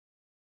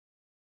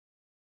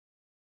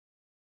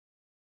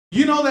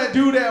You know that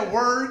dude at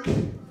work?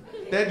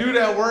 That dude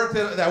at work,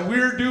 that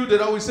weird dude that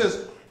always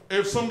says,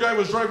 if some guy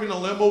was driving a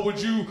limo, would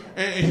you,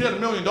 and he had $1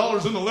 million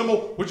in the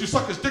limo, would you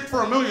suck his dick for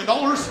 $1 million?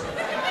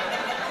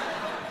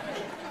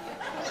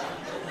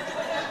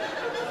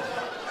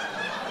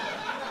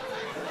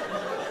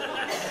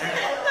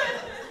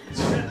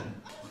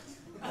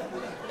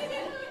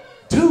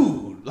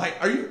 Dude,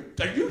 like, are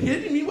you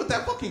hitting me with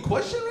that fucking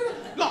question right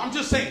now? No, I'm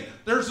just saying,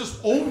 there's this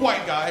old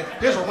white guy,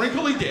 he has a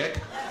wrinkly dick,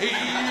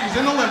 he's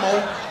in a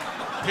limo,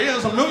 he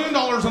has $1 million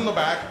in the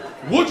back,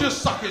 would you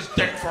suck his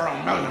dick for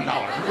 $1 million?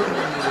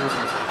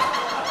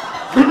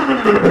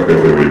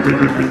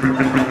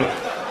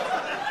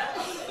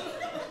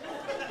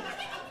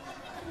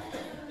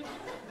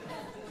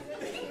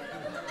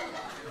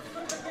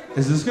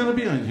 Is this gonna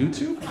be on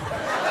YouTube?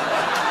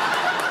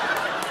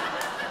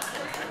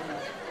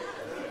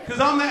 Because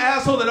I'm the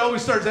asshole that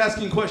always starts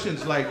asking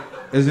questions like,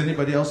 is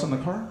anybody else in the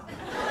car?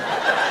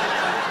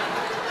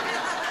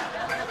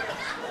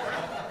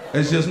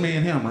 It's just me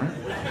and him, right?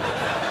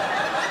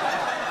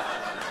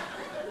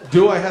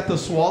 Do I have to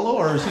swallow,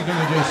 or is he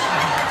gonna just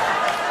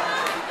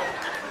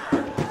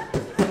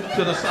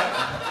to the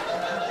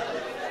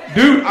side?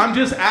 Dude, I'm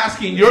just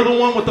asking. You're the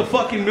one with the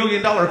fucking $1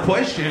 million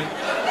question.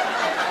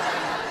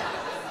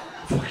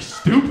 Fucking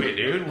stupid,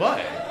 dude.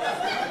 What?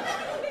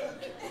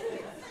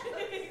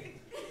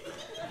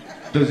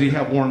 Does he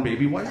have worn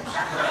baby wipes?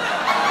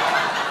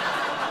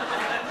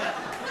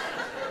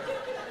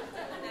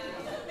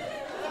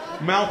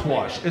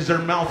 Mouthwash. Is there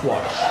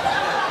mouthwash?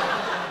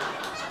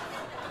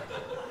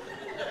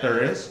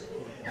 There is?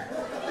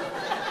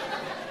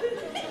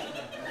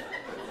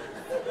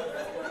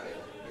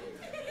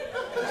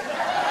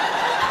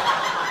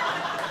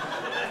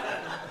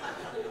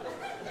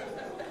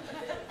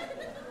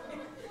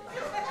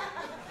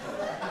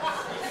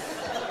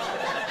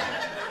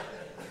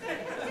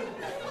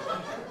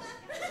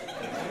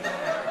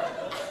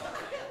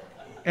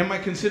 Am I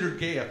considered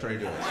gay after I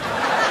do it?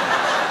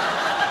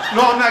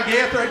 No, I'm not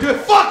gay after I do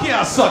it. Fuck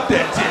yeah, I suck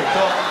that dick,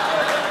 dog.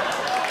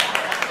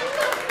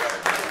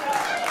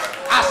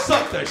 I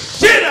suck the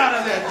shit out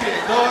of that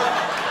dick, dog.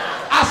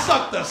 I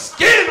suck the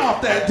skin off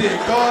that dick,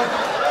 dog.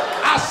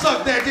 I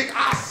suck that dick.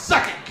 I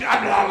suck it.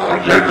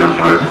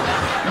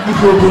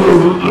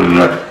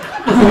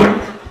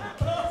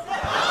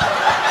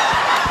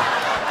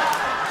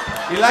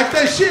 You like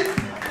that shit?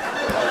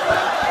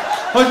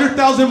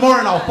 100,000 more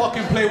and I'll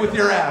fucking play with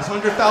your ass.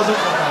 100,000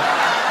 more.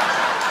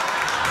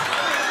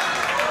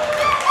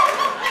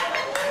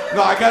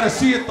 No, I gotta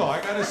see it though.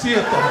 I gotta see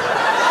it though. I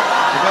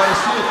gotta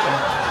see it though.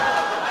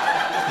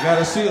 I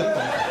gotta see it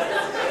though.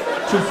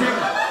 2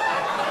 fingers.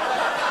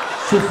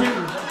 2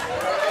 fingers.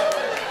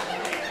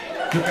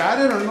 You got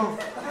it or no?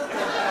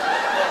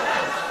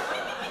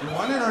 You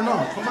want it or no?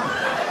 Come on.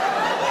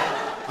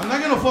 I'm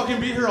not gonna fucking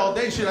be here all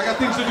day, shit. I got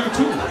things to do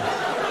too.